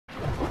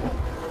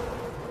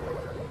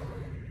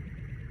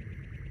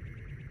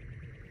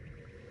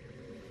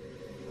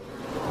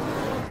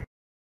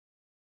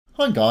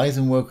Hi guys,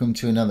 and welcome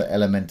to another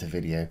Elementor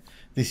video.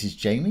 This is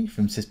Jamie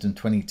from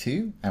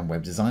System22 and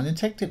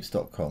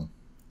webdesignandtechtips.com.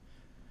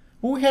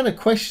 Well, we had a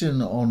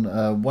question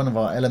on one of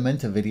our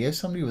Elementor videos.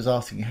 Somebody was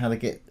asking how to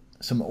get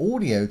some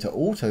audio to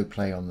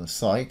autoplay on the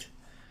site.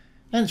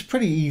 And it's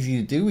pretty easy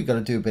to do. We've got to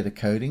do a bit of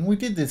coding. We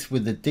did this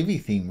with the Divi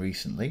theme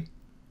recently,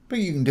 but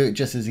you can do it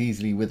just as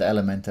easily with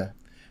Elementor.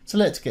 So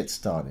let's get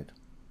started.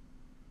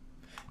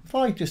 If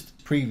I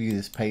just preview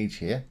this page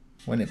here,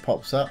 when it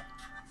pops up,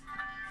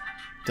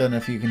 don't know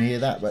if you can hear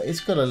that, but it's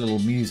got a little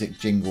music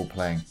jingle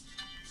playing.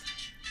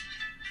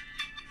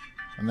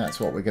 And that's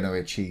what we're going to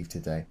achieve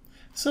today.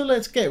 So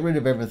let's get rid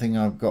of everything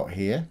I've got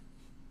here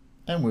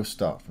and we'll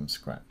start from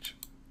scratch.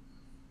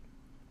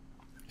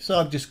 So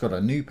I've just got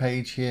a new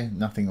page here,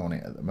 nothing on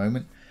it at the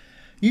moment.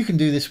 You can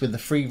do this with the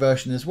free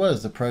version as well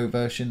as the pro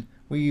version.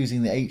 We're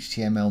using the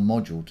HTML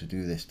module to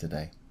do this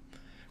today.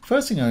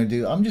 First thing I'm going to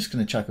do, I'm just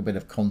going to chuck a bit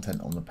of content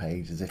on the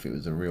page as if it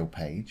was a real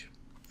page.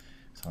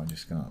 So I'm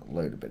just going to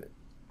load a bit of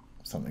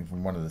something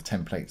from one of the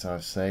templates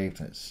I've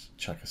saved. Let's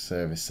chuck a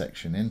service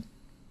section in.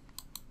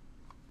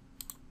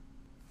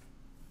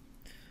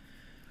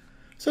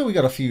 So we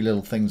got a few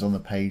little things on the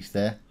page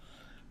there.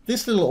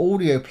 This little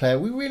audio player,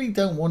 we really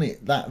don't want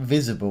it that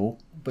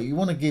visible, but you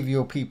want to give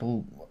your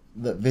people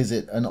that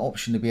visit an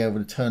option to be able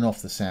to turn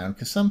off the sound,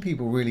 because some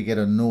people really get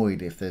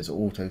annoyed if there's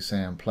auto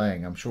sound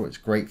playing. I'm sure it's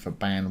great for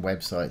banned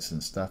websites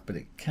and stuff, but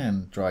it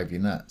can drive you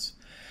nuts.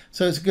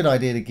 So it's a good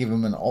idea to give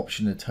them an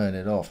option to turn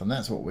it off, and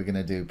that's what we're going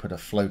to do, put a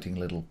floating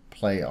little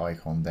play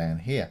icon down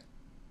here.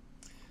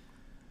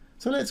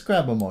 So let's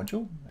grab a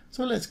module.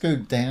 So let's go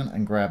down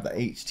and grab the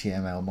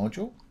HTML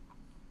module.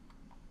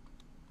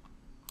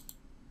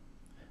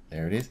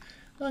 There it is.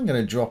 I'm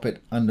going to drop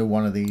it under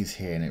one of these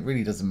here, and it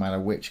really doesn't matter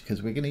which,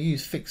 because we're going to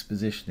use fixed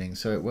positioning,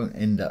 so it won't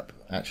end up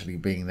actually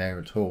being there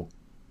at all.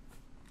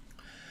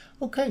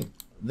 Okay,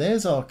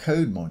 there's our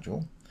code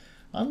module.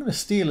 I'm going to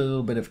steal a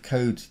little bit of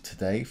code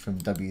today from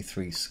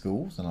W3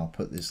 Schools, and I'll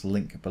put this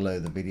link below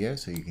the video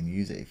so you can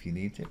use it if you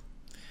need it.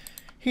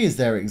 Here's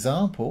their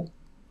example,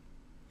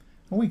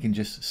 and we can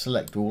just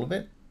select all of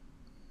it.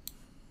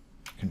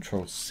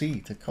 Control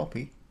C to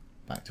copy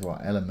back to our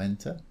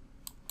Elementor.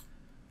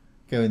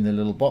 Go in the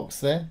little box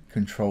there,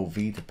 Control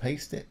V to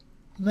paste it.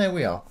 And there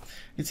we are.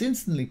 It's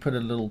instantly put a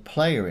little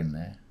player in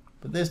there,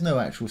 but there's no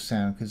actual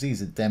sound because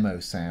these are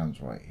demo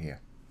sounds right here.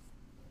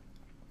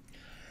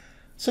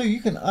 So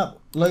you can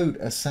upload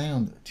a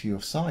sound to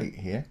your site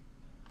here.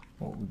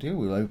 What we'll do,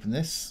 we'll open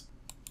this.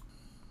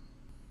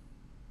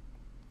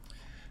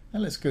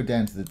 And let's go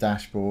down to the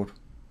dashboard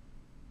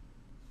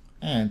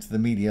and to the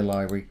media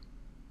library.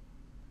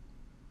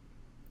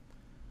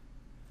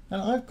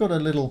 And I've got a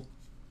little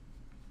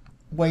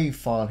wave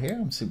file here.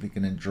 I'm simply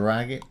going to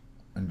drag it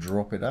and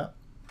drop it up.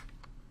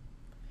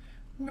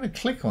 I'm going to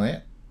click on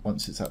it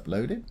once it's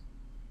uploaded.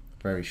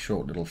 Very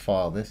short little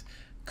file this.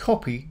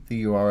 Copy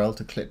the URL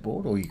to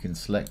clipboard, or you can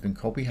select and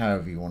copy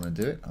however you want to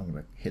do it. I'm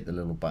going to hit the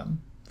little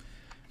button.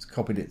 It's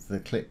copied it to the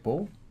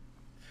clipboard.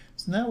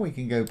 So now we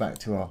can go back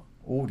to our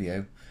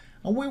audio,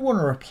 and we want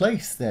to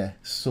replace their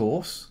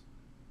source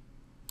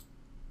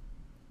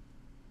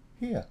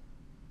here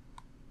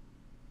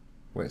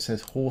where it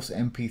says horse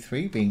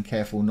MP3, being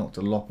careful not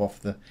to lop off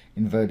the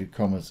inverted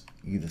commas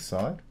either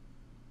side.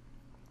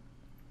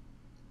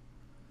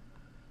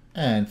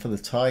 And for the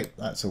type,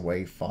 that's a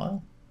wave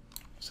file.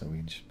 So we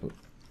can just put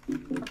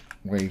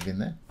wave in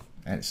there,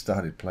 and it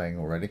started playing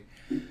already.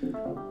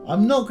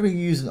 I'm not going to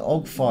use an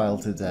OGG file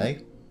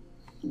today.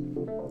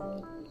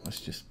 Let's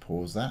just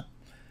pause that.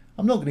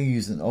 I'm not going to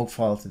use an OGG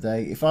file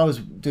today. If I was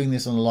doing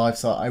this on a live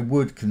site, I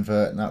would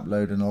convert and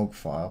upload an OGG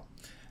file.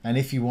 And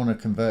if you want to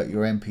convert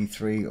your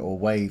MP3 or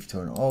wave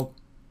to an OGG,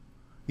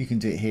 you can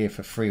do it here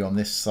for free on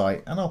this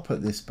site, and I'll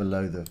put this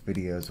below the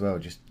video as well.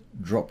 Just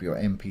drop your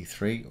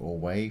MP3 or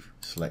wave,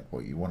 select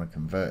what you want to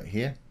convert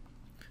here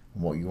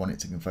and what you want it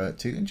to convert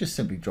to, and just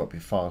simply drop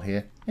your file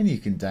here, and you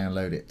can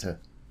download it to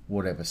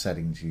whatever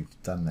settings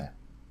you've done there.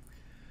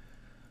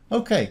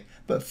 Okay,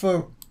 but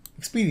for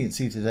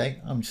expediency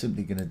today, I'm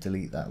simply going to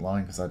delete that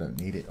line because I don't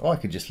need it, or I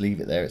could just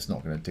leave it there. It's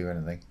not going to do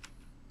anything.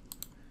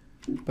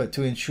 But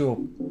to ensure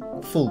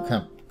full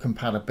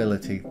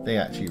compatibility, they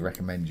actually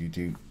recommend you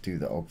do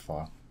the OGG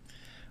file.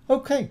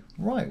 Okay,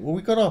 right, well,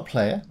 we've got our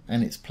player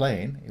and it's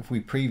playing. If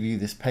we preview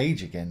this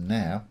page again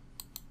now,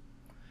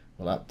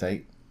 we'll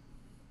update.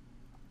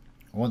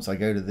 Once I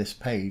go to this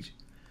page,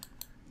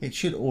 it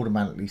should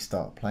automatically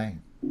start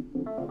playing.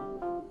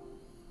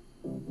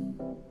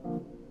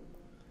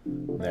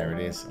 There it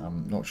is.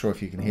 I'm not sure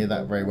if you can hear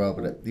that very well,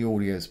 but the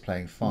audio is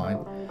playing fine.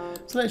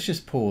 So let's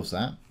just pause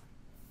that.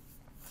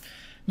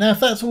 Now, if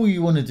that's all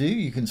you want to do,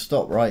 you can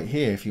stop right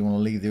here. If you want to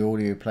leave the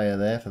audio player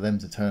there for them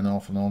to turn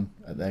off and on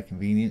at their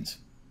convenience,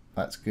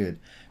 that's good.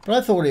 But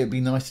I thought it would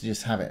be nice to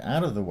just have it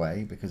out of the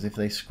way, because if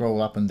they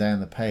scroll up and down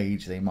the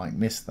page, they might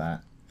miss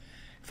that.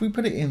 If we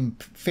put it in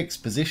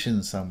fixed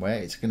position somewhere,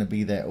 it's going to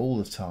be there all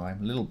the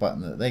time, a little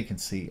button that they can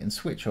see and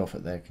switch off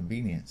at their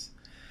convenience.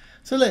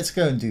 So let's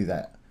go and do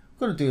that. I've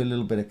got to do a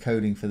little bit of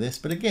coding for this,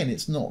 but again,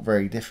 it's not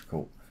very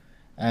difficult.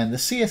 And the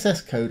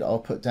CSS code I'll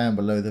put down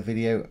below the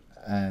video,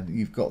 and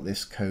you've got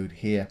this code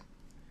here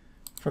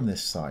from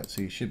this site,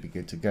 so you should be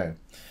good to go.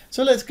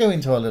 So let's go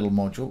into our little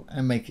module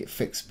and make it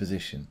fixed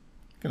position.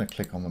 I'm going to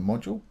click on the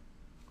module.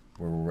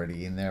 We're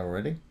already in there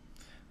already.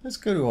 Let's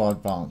go to our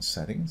advanced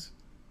settings.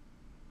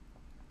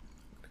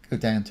 Go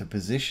down to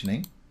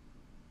positioning,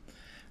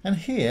 and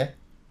here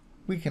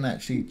we can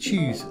actually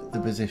choose the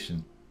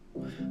position.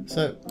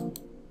 So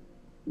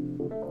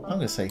I'm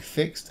going to say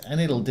fixed,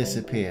 and it'll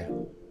disappear.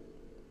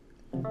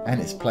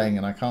 And it's playing,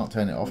 and I can't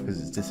turn it off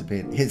because it's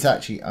disappeared. It's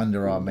actually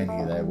under our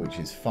menu there, which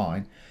is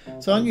fine.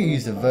 So I'm going to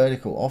use the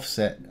vertical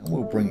offset, and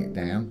we'll bring it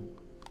down.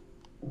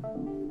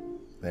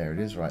 There it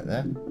is right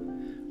there.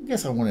 I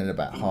guess I want it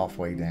about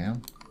halfway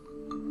down.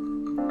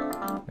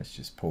 Let's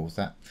just pause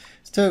that.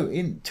 So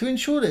to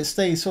ensure that it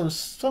stays sort of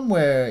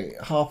somewhere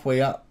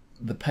halfway up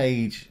the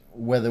page,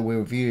 whether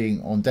we're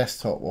viewing on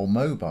desktop or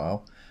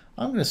mobile,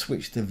 I'm going to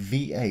switch to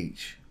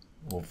VH,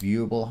 or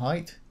viewable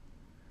height.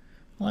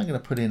 I'm going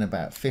to put in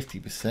about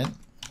 50%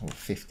 or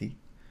 50.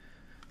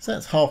 So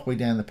that's halfway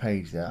down the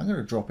page there. I'm going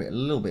to drop it a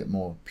little bit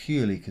more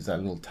purely because that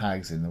little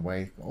tag's in the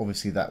way.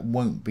 Obviously that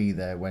won't be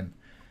there when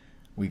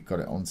we've got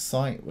it on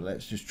site. Well,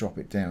 let's just drop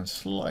it down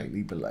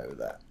slightly below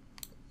that.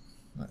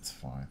 That's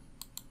fine.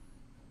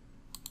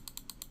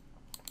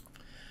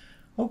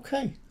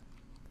 Okay.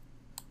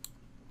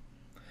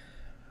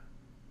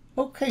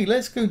 Okay,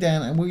 let's go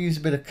down and we'll use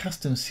a bit of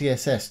custom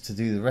CSS to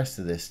do the rest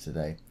of this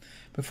today.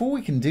 Before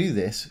we can do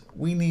this,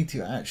 we need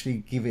to actually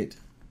give it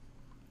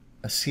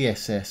a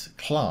CSS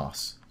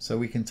class so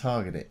we can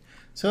target it.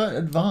 So at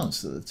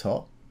advanced at the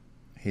top,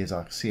 here's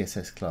our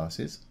CSS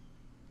classes.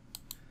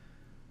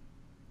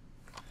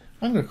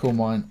 I'm going to call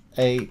mine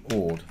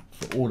AUD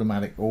for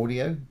automatic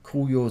audio.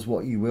 Call yours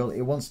what you will.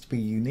 It wants to be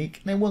unique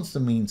and it wants to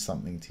mean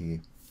something to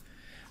you.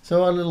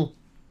 So our little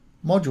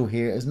module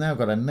here has now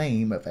got a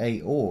name of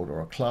AUD, or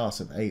a class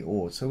of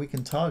AUD, so we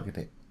can target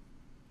it.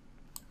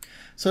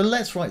 So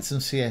let's write some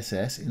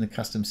CSS in the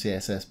custom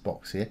CSS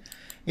box here.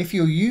 If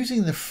you're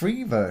using the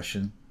free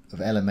version of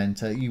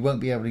Elementor, you won't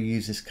be able to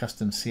use this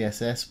custom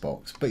CSS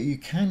box, but you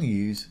can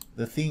use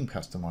the theme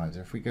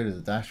customizer. If we go to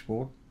the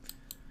dashboard,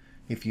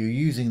 if you're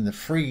using the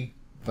free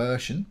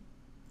version,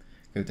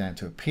 go down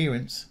to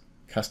Appearance,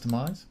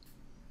 Customize.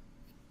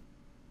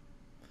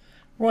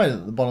 Right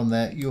at the bottom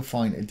there, you'll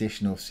find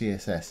additional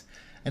CSS.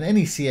 And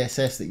any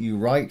CSS that you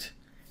write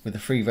with the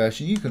free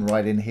version, you can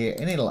write in here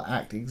and it'll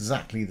act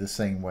exactly the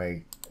same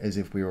way as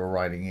if we were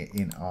writing it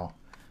in our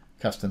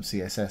custom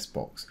CSS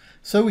box.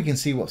 So we can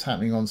see what's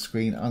happening on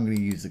screen. I'm going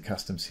to use the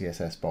custom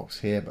CSS box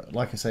here, but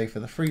like I say, for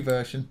the free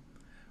version,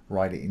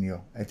 write it in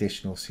your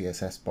additional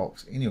CSS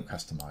box in your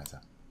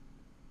customizer.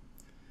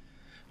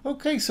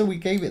 Okay, so we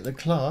gave it the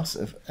class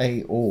of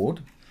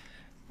AUD.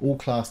 All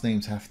class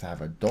names have to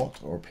have a dot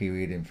or a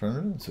period in front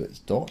of them, so it's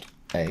dot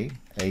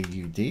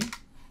AUD.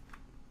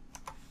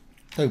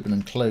 Open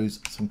and close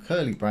some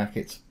curly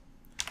brackets,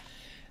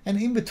 and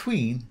in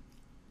between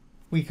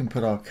we can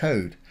put our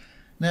code.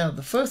 Now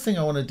the first thing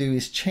I want to do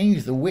is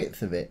change the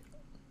width of it,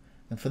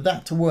 and for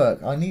that to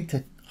work I need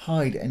to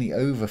hide any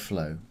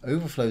overflow.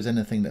 Overflow is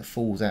anything that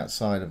falls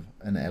outside of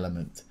an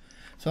element.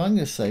 So I'm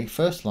going to say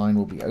first line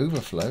will be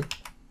overflow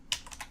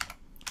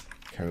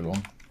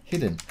colon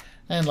hidden,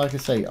 and like I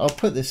say, I'll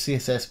put this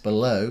CSS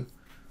below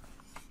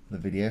the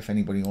video if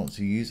anybody wants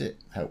to use it.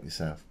 Help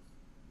yourself.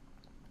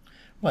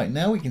 Right,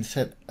 now we can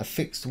set a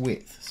fixed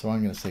width. So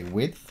I'm going to say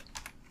width.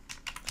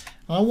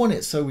 And I want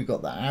it so we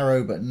got the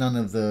arrow but none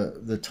of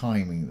the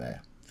timing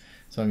there.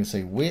 So I'm going to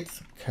say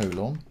width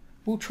colon.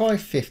 We'll try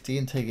 50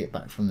 and take it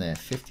back from there.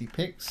 50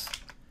 pixels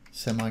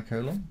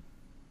semicolon.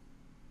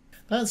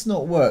 That's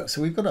not worked,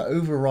 so we've got to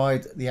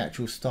override the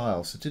actual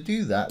style. So to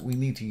do that, we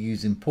need to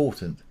use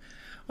important.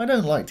 I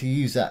don't like to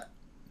use that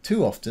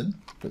too often,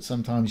 but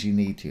sometimes you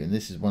need to, and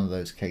this is one of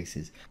those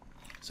cases.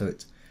 So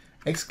it's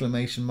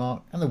exclamation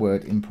mark and the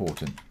word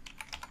important,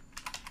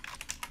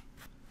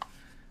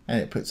 and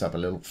it puts up a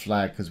little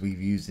flag because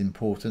we've used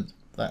important.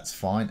 That's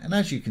fine, and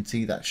as you can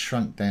see, that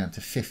shrunk down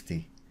to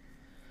 50.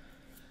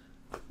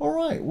 All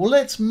right, well,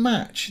 let's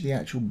match the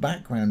actual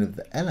background of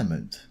the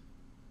element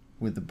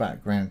with the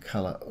background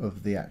color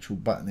of the actual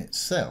button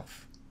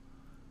itself.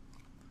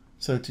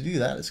 So to do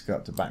that, let's go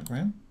up to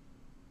background,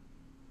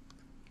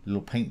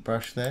 little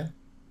paintbrush there.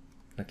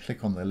 I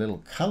click on the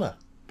little color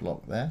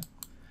block there.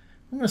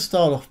 I'm going to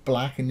start off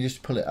black and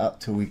just pull it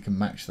up till we can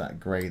match that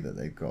grey that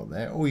they've got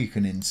there, or you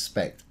can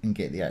inspect and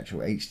get the actual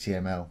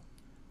HTML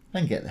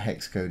and get the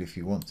hex code if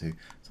you want to.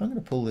 So I'm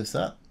going to pull this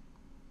up,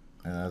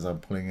 and as I'm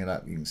pulling it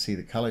up you can see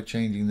the color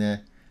changing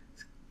there.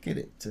 Let's get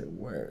it to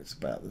where it's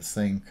about the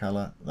same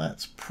color.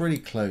 That's pretty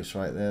close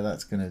right there.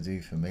 That's going to do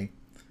for me.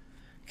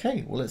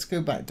 Okay, well, let's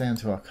go back down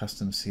to our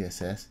custom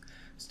CSS.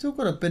 Still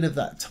got a bit of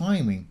that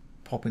timing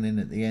popping in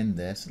at the end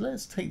there, so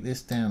let's take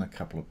this down a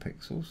couple of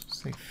pixels,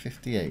 say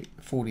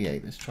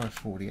 48, let's try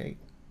 48.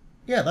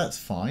 Yeah, that's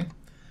fine,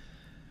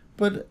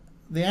 but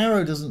the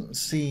arrow doesn't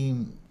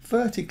seem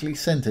vertically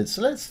centered,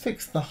 so let's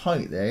fix the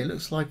height there. It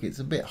looks like it's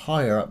a bit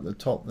higher up the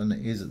top than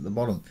it is at the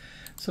bottom,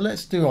 so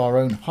let's do our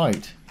own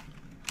height.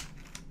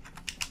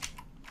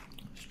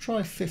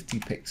 try 50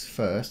 pics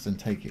first and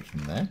take it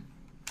from there.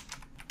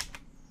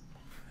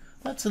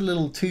 That's a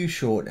little too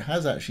short. It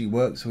has actually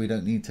worked, so we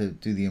don't need to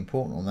do the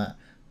import on that.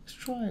 Let's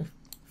try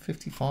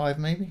 55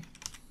 maybe.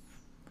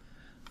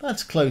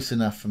 That's close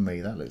enough for me.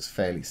 That looks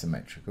fairly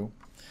symmetrical.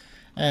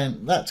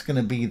 And that's going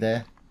to be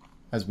there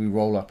as we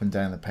roll up and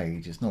down the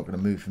page. It's not going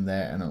to move from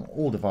there, and on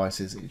all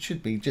devices it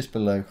should be just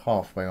below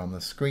halfway on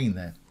the screen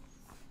there.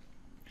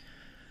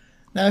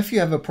 Now if you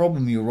have a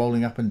problem, you're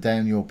rolling up and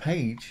down your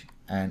page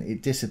and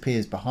it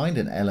disappears behind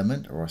an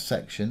element or a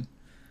section,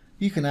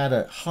 you can add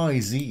a high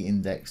Z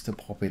index to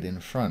pop it in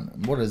front.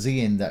 And what a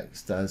Z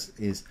index does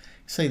is,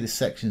 say this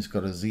section's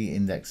got a Z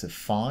index of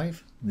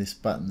 5, this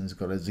button has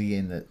got a Z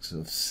index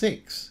of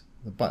 6,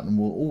 the button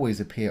will always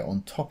appear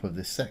on top of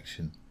this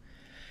section.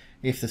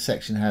 If the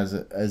section has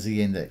a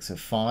Z index of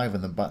 5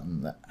 and the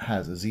button that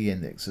has a Z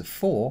index of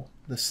 4,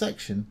 the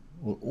section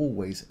will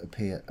always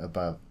appear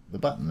above the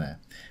button there.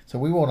 So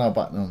we want our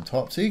button on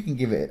top, so you can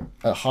give it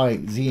a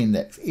high Z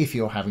index if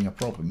you're having a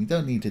problem. You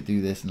don't need to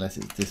do this unless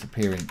it's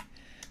disappearing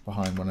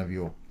behind one of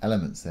your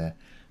elements there.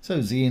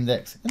 So Z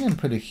index, and then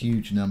put a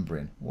huge number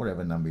in,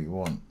 whatever number you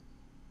want.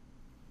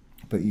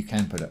 But you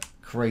can put a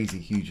crazy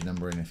huge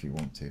number in if you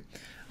want to.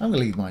 I'm going to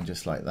leave mine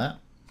just like that.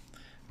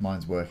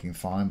 Mine's working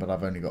fine, but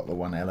I've only got the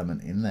one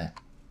element in there.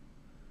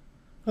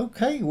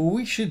 Okay, well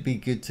we should be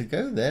good to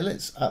go there.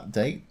 Let's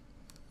update.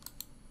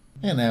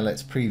 And now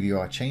let's preview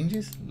our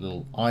changes. A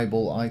little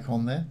eyeball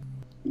icon there.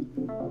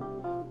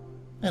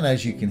 And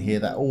as you can hear,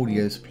 that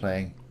audio's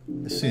playing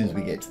as soon as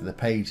we get to the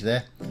page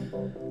there.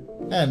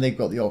 And they've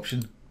got the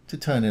option to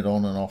turn it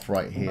on and off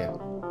right here.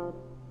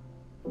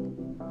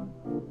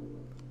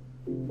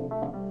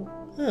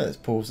 Let's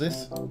pause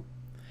this.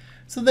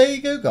 So there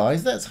you go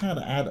guys, that's how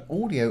to add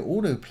audio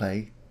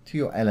autoplay to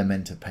your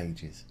Elementor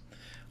pages.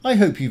 I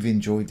hope you've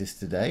enjoyed this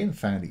today and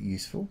found it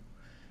useful.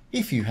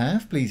 If you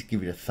have, please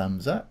give it a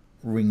thumbs up,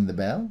 ring the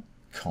bell,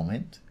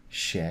 comment,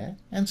 share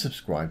and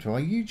subscribe to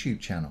our YouTube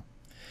channel.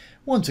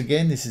 Once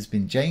again, this has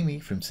been Jamie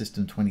from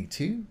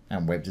System22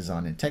 and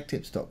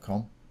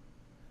webdesignandtechtips.com.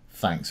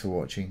 Thanks for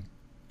watching.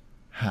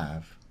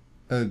 Have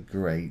a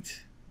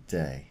great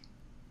day.